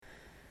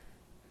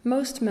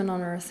Most men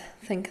on earth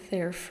think they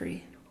are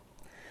free.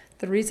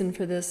 The reason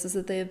for this is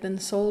that they have been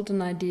sold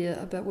an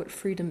idea about what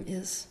freedom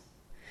is.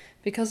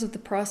 Because of the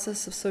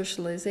process of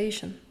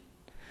socialization,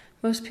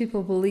 most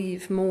people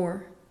believe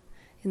more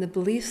in the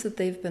beliefs that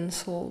they've been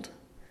sold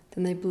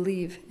than they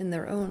believe in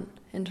their own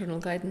internal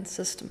guidance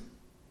system.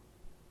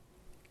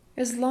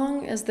 As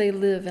long as they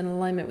live in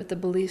alignment with the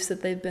beliefs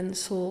that they've been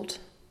sold,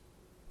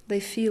 they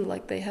feel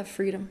like they have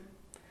freedom.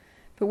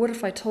 But what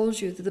if I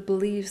told you that the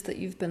beliefs that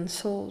you've been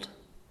sold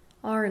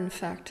are in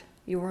fact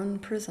your own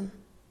prison?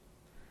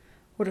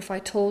 What if I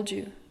told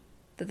you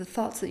that the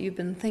thoughts that you've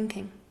been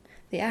thinking,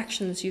 the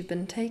actions you've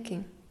been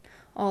taking,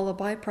 all a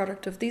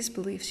byproduct of these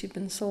beliefs you've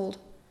been sold,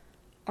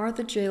 are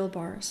the jail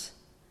bars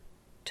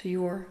to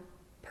your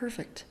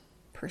perfect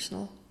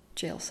personal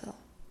jail cell?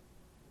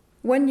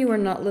 When you are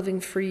not living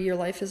free, your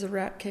life is a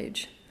rat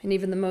cage, and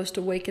even the most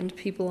awakened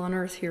people on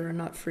earth here are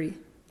not free.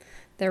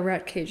 Their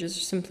rat cages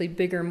are simply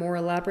bigger, more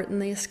elaborate,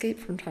 and they escape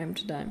from time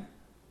to time.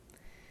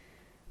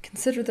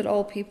 Consider that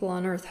all people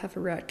on earth have a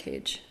rat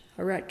cage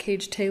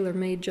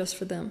tailor-made just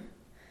for them.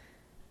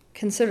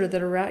 Consider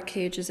that a rat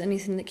cage is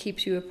anything that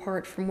keeps you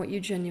apart from what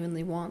you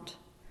genuinely want.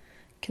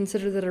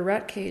 Consider that a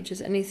rat cage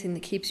is anything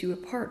that keeps you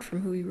apart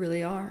from who you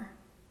really are.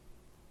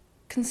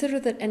 Consider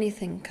that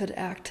anything could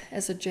act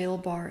as a jail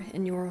bar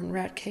in your own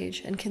rat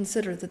cage, and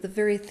consider that the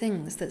very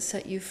things that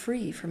set you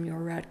free from your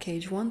rat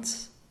cage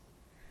once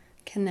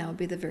can now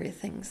be the very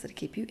things that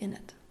keep you in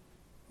it.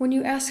 When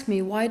you ask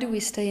me, why do we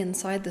stay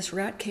inside this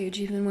rat cage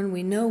even when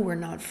we know we're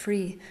not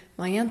free,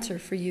 my answer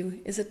for you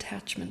is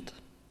attachment.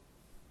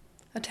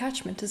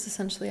 Attachment is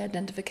essentially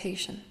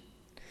identification.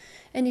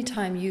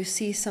 Anytime you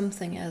see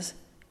something as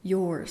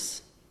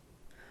yours,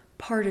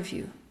 part of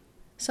you,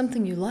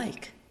 something you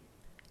like,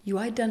 you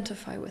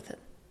identify with it.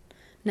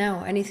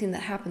 Now, anything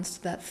that happens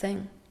to that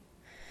thing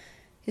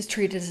is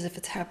treated as if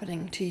it's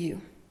happening to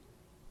you.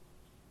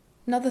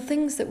 Now, the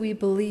things that we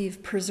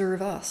believe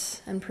preserve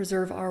us and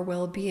preserve our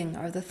well-being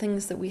are the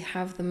things that we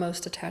have the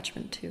most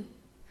attachment to.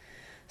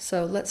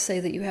 So let's say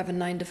that you have a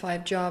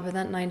 9-to-5 job, and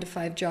that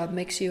 9-to-5 job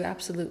makes you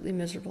absolutely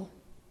miserable.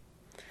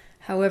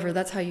 However,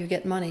 that's how you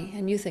get money,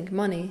 and you think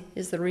money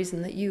is the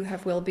reason that you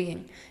have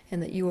well-being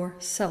and that your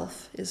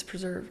self is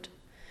preserved.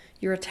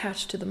 You're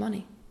attached to the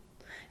money.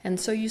 And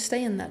so you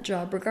stay in that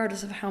job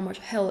regardless of how much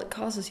hell it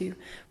causes you.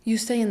 You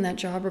stay in that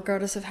job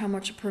regardless of how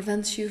much it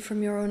prevents you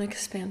from your own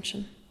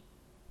expansion.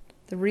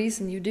 The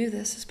reason you do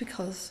this is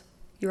because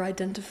you're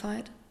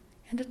identified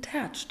and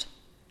attached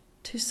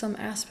to some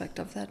aspect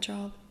of that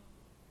job.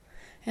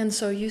 And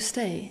so you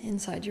stay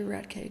inside your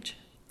rat cage.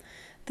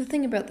 The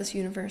thing about this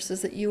universe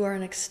is that you are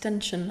an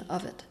extension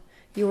of it.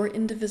 You are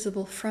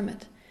indivisible from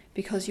it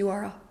because you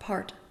are a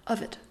part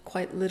of it,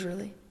 quite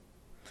literally.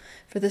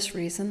 For this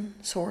reason,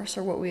 Source,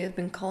 or what we have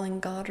been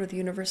calling God or the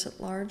universe at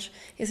large,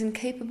 is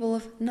incapable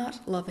of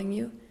not loving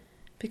you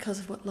because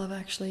of what love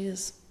actually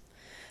is.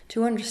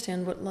 To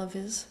understand what love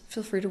is,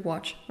 feel free to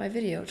watch my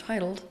video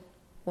titled,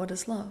 What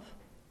is Love?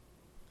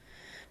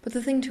 But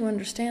the thing to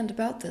understand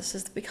about this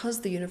is that because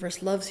the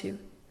universe loves you,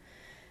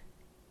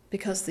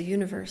 because the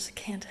universe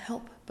can't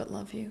help but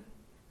love you,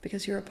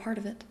 because you're a part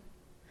of it,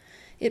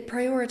 it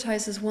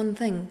prioritizes one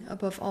thing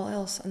above all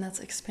else, and that's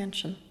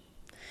expansion.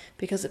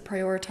 Because it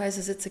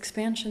prioritizes its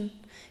expansion,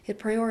 it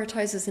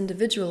prioritizes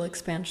individual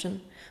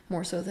expansion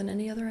more so than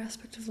any other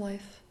aspect of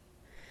life.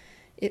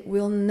 It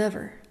will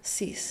never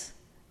cease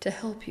to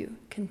help you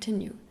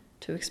continue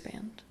to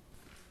expand.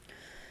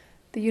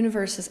 The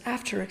universe is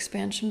after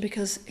expansion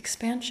because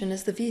expansion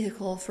is the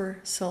vehicle for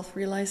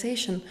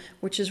self-realization,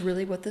 which is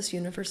really what this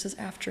universe is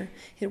after.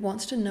 It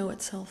wants to know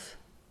itself.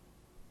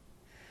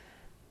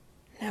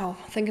 Now,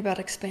 think about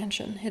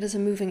expansion. It is a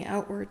moving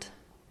outward.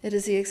 It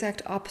is the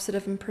exact opposite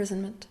of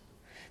imprisonment.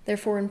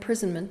 Therefore,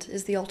 imprisonment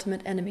is the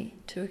ultimate enemy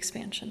to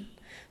expansion.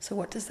 So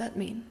what does that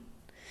mean?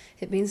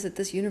 It means that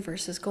this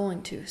universe is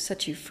going to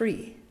set you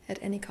free at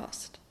any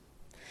cost.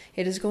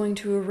 It is going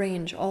to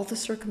arrange all the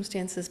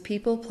circumstances,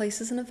 people,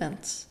 places, and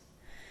events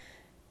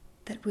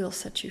that will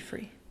set you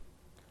free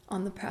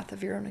on the path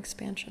of your own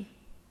expansion.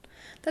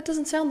 That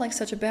doesn't sound like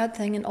such a bad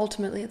thing, and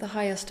ultimately, at the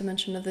highest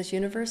dimension of this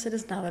universe, it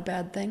is not a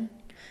bad thing.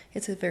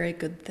 It's a very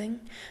good thing.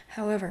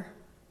 However,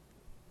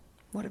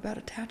 what about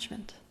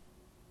attachment?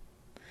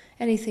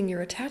 Anything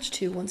you're attached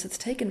to, once it's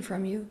taken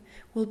from you,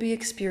 will be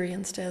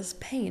experienced as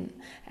pain,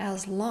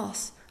 as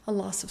loss, a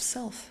loss of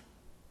self.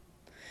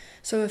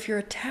 So if you're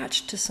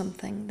attached to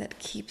something that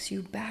keeps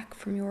you back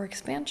from your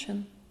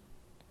expansion,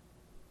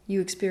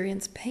 you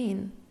experience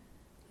pain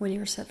when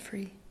you're set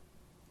free.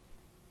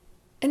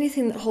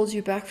 Anything that holds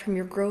you back from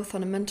your growth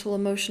on a mental,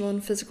 emotional,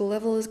 and physical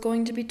level is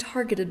going to be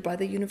targeted by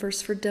the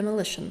universe for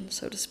demolition,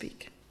 so to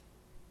speak.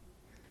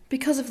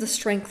 Because of the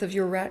strength of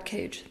your rat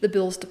cage, the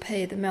bills to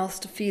pay, the mouths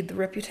to feed, the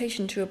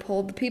reputation to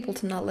uphold, the people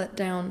to not let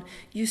down,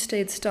 you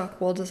stayed stuck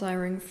while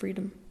desiring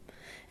freedom.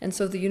 And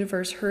so the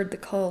universe heard the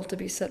call to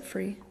be set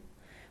free.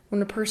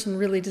 When a person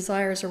really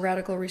desires a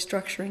radical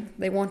restructuring,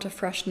 they want a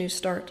fresh new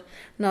start,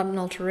 not an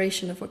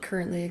alteration of what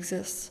currently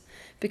exists.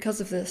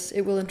 Because of this,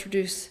 it will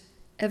introduce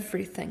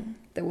everything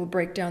that will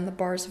break down the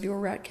bars of your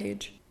rat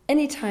cage.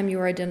 Anytime you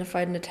are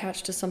identified and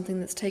attached to something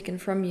that's taken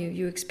from you,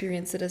 you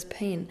experience it as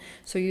pain.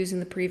 So using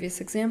the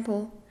previous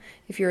example,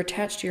 if you're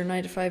attached to your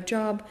 9-to-5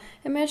 job,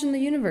 imagine the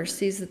universe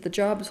sees that the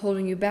job is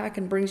holding you back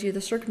and brings you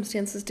the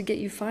circumstances to get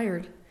you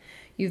fired.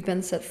 You've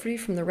been set free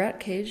from the rat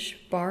cage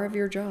bar of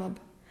your job.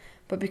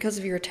 But because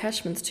of your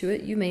attachments to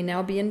it, you may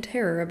now be in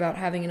terror about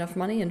having enough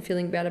money and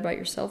feeling bad about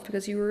yourself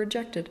because you were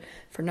rejected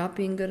for not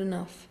being good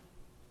enough.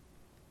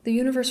 The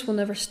universe will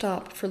never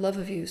stop, for love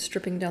of you,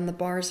 stripping down the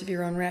bars of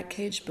your own rat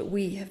cage, but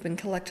we have been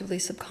collectively,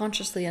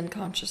 subconsciously and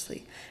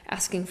consciously,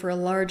 asking for a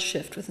large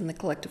shift within the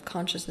collective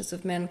consciousness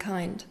of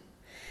mankind.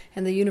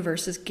 And the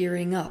universe is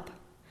gearing up,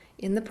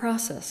 in the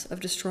process of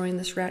destroying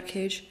this rat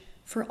cage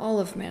for all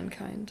of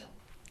mankind.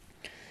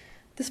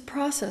 This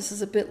process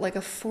is a bit like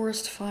a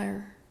forest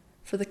fire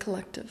for the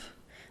collective.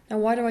 Now,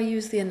 why do I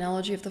use the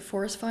analogy of the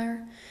forest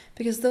fire?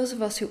 Because those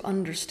of us who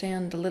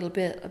understand a little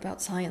bit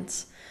about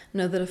science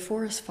know that a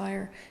forest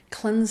fire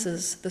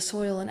cleanses the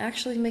soil and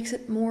actually makes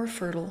it more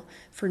fertile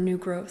for new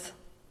growth.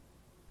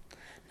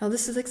 Now,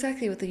 this is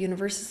exactly what the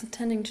universe is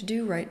intending to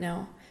do right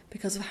now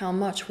because of how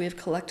much we have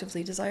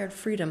collectively desired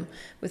freedom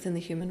within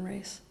the human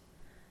race,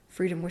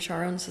 freedom which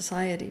our own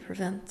society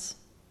prevents.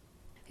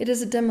 It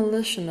is a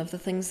demolition of the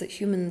things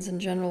that humans in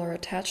general are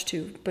attached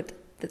to, but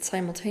that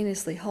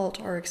simultaneously halt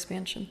our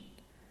expansion.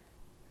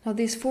 Now,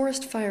 these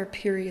forest fire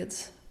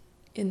periods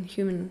in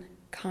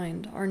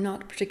humankind are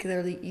not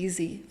particularly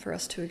easy for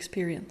us to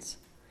experience,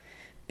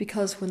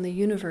 because when the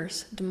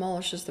universe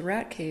demolishes the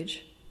rat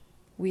cage,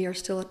 we are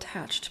still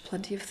attached to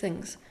plenty of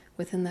things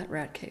within that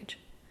rat cage,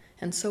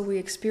 and so we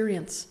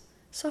experience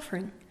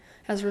suffering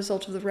as a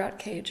result of the rat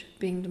cage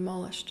being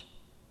demolished.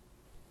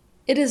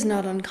 It is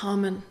not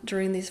uncommon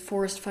during these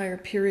forest fire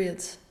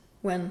periods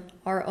when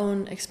our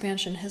own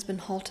expansion has been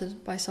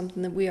halted by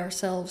something that we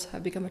ourselves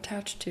have become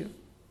attached to.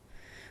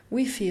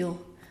 We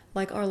feel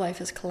like our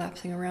life is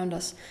collapsing around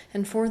us,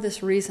 and for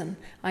this reason,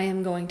 I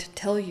am going to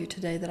tell you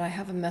today that I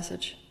have a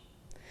message.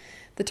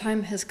 The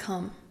time has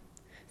come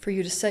for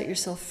you to set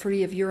yourself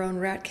free of your own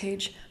rat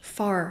cage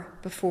far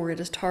before it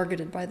is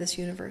targeted by this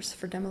universe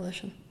for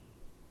demolition.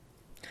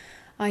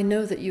 I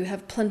know that you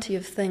have plenty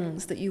of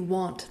things that you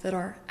want that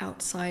are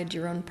outside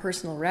your own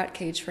personal rat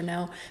cage for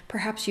now.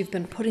 Perhaps you've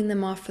been putting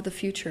them off for the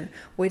future,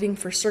 waiting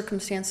for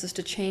circumstances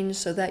to change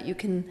so that you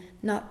can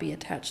not be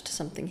attached to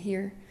something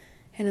here,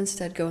 and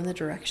instead go in the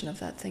direction of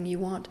that thing you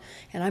want.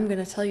 And I'm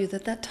going to tell you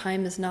that that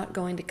time is not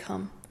going to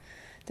come.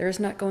 There is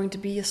not going to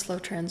be a slow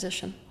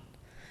transition.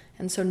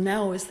 And so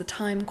now is the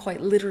time,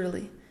 quite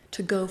literally,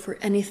 to go for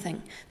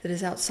anything that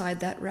is outside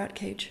that rat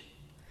cage.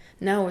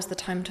 Now is the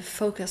time to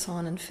focus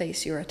on and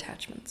face your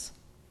attachments.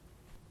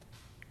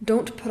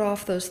 Don't put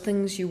off those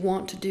things you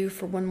want to do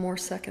for one more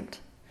second.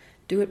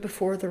 Do it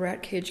before the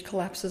rat cage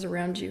collapses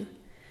around you.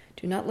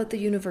 Do not let the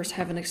universe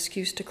have an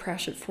excuse to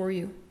crash it for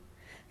you.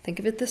 Think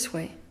of it this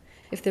way.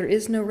 If there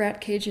is no rat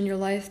cage in your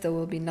life, there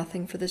will be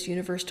nothing for this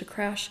universe to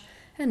crash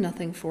and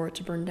nothing for it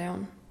to burn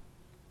down.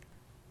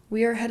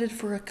 We are headed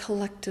for a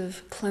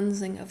collective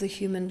cleansing of the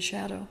human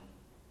shadow.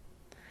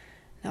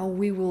 Now,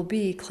 we will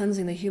be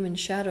cleansing the human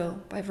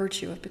shadow by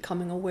virtue of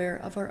becoming aware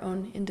of our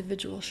own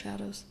individual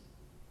shadows.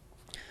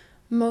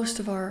 Most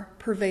of our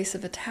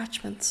pervasive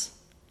attachments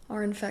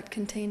are in fact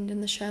contained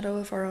in the shadow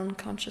of our own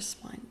conscious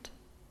mind.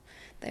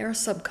 They are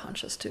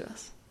subconscious to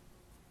us.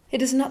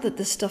 It is not that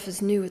this stuff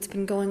is new, it's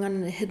been going on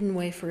in a hidden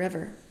way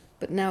forever,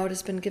 but now it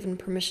has been given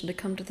permission to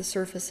come to the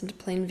surface into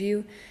plain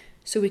view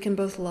so we can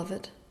both love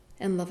it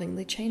and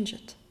lovingly change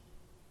it.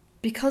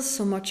 Because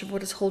so much of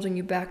what is holding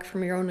you back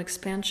from your own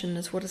expansion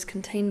is what is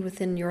contained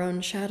within your own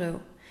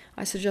shadow,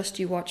 I suggest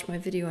you watch my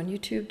video on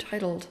YouTube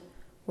titled,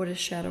 What is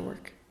Shadow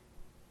Work?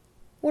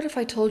 What if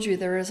I told you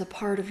there is a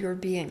part of your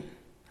being,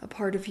 a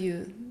part of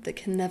you that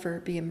can never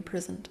be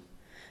imprisoned,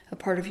 a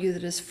part of you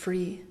that is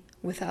free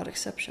without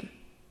exception,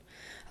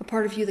 a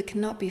part of you that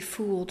cannot be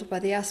fooled by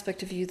the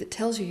aspect of you that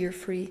tells you you're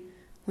free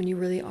when you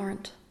really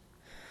aren't?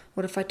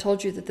 What if I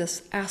told you that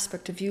this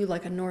aspect of you,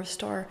 like a North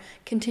Star,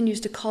 continues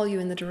to call you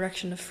in the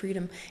direction of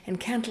freedom and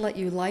can't let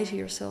you lie to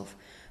yourself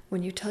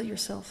when you tell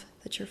yourself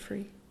that you're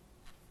free?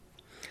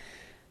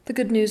 The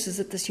good news is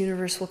that this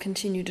universe will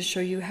continue to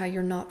show you how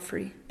you're not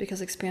free, because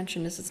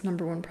expansion is its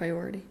number one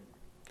priority.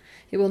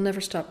 It will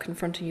never stop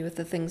confronting you with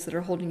the things that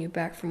are holding you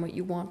back from what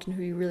you want and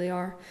who you really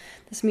are.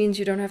 This means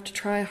you don't have to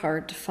try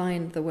hard to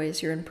find the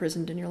ways you're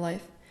imprisoned in your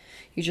life.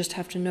 You just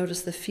have to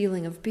notice the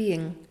feeling of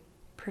being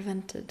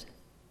prevented.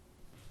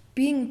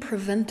 Being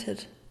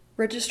prevented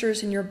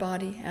registers in your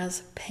body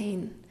as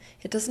pain.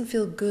 It doesn't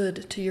feel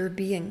good to your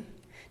being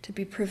to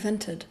be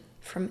prevented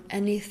from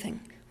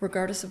anything,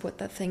 regardless of what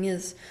that thing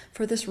is.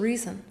 For this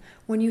reason,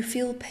 when you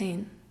feel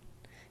pain,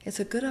 it's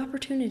a good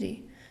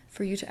opportunity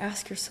for you to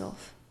ask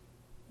yourself,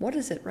 what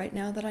is it right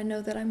now that I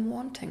know that I'm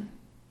wanting?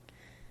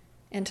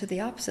 And to the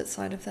opposite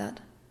side of that,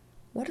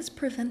 what is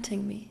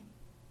preventing me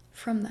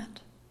from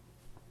that?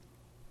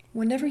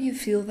 Whenever you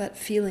feel that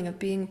feeling of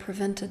being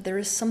prevented, there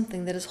is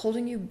something that is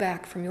holding you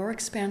back from your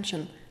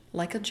expansion,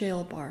 like a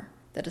jail bar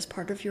that is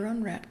part of your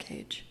own rat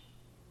cage.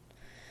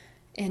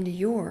 And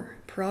your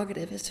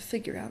prerogative is to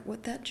figure out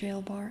what that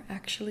jail bar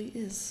actually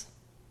is.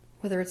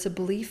 Whether it's a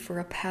belief or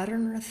a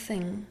pattern or a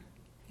thing,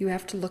 you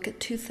have to look at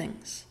two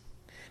things.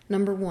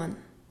 Number one,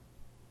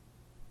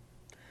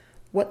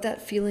 what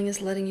that feeling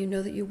is letting you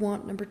know that you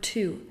want. Number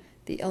two,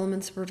 the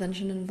elements of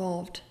prevention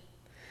involved.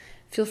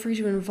 Feel free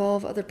to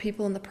involve other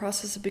people in the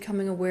process of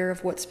becoming aware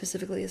of what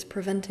specifically is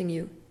preventing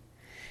you.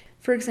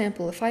 For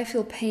example, if I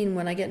feel pain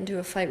when I get into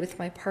a fight with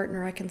my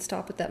partner, I can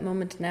stop at that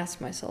moment and ask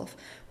myself,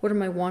 what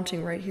am I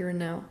wanting right here and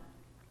now?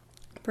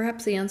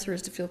 Perhaps the answer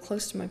is to feel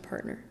close to my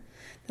partner.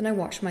 Then I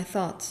watch my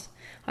thoughts.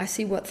 I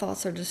see what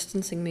thoughts are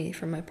distancing me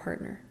from my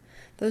partner.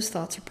 Those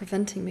thoughts are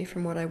preventing me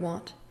from what I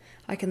want.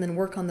 I can then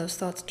work on those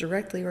thoughts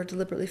directly or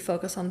deliberately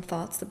focus on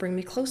thoughts that bring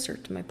me closer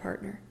to my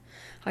partner.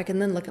 I can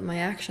then look at my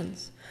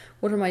actions.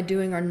 What am I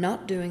doing or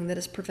not doing that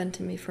is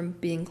preventing me from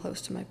being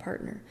close to my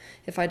partner?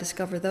 If I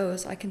discover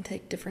those, I can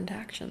take different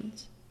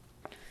actions.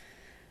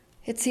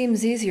 It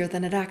seems easier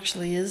than it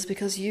actually is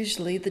because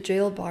usually the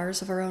jail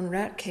bars of our own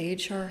rat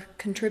cage are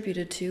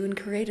contributed to and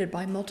created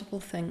by multiple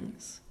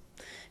things.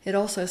 It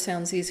also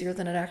sounds easier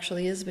than it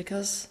actually is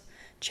because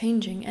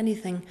changing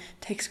anything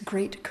takes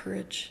great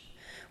courage.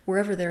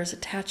 Wherever there is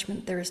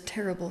attachment, there is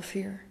terrible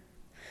fear.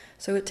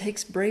 So it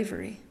takes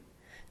bravery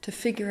to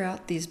figure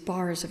out these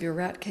bars of your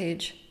rat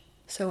cage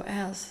so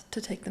as to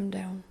take them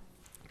down.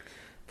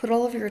 Put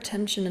all of your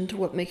attention into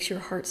what makes your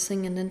heart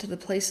sing and into the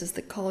places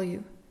that call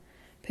you.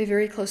 Pay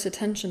very close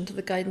attention to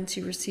the guidance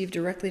you receive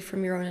directly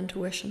from your own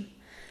intuition.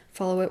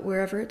 Follow it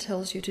wherever it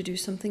tells you to do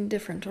something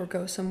different or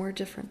go somewhere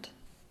different.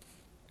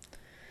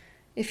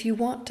 If you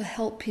want to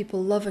help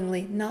people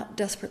lovingly, not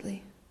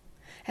desperately,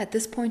 at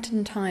this point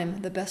in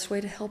time, the best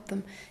way to help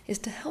them is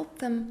to help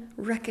them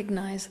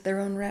recognize their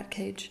own rat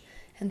cage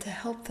and to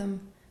help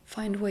them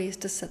find ways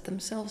to set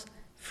themselves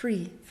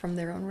free from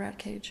their own rat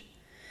cage.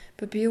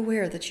 But be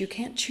aware that you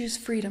can't choose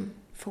freedom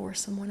for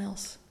someone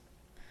else,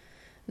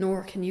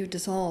 nor can you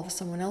dissolve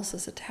someone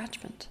else's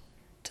attachment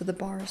to the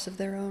bars of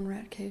their own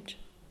rat cage.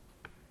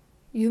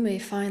 You may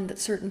find that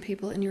certain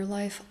people in your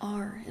life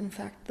are, in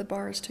fact, the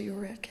bars to your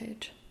rat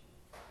cage.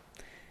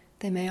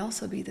 They may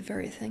also be the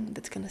very thing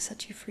that's going to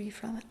set you free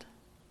from it.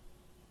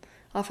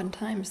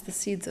 Oftentimes, the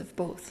seeds of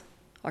both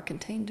are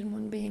contained in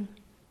one being.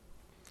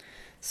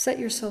 Set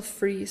yourself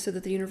free so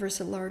that the universe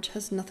at large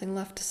has nothing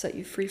left to set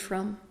you free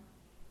from.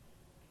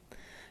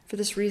 For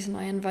this reason,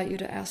 I invite you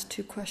to ask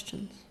two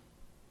questions.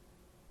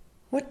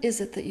 What is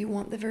it that you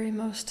want the very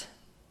most?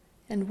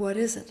 And what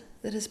is it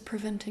that is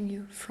preventing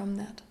you from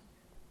that?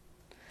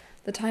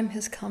 The time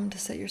has come to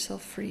set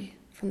yourself free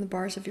from the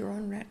bars of your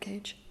own rat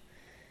cage.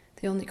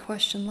 The only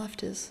question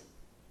left is,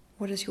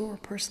 what is your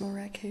personal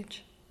rat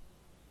cage?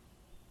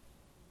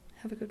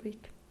 Have a good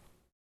week.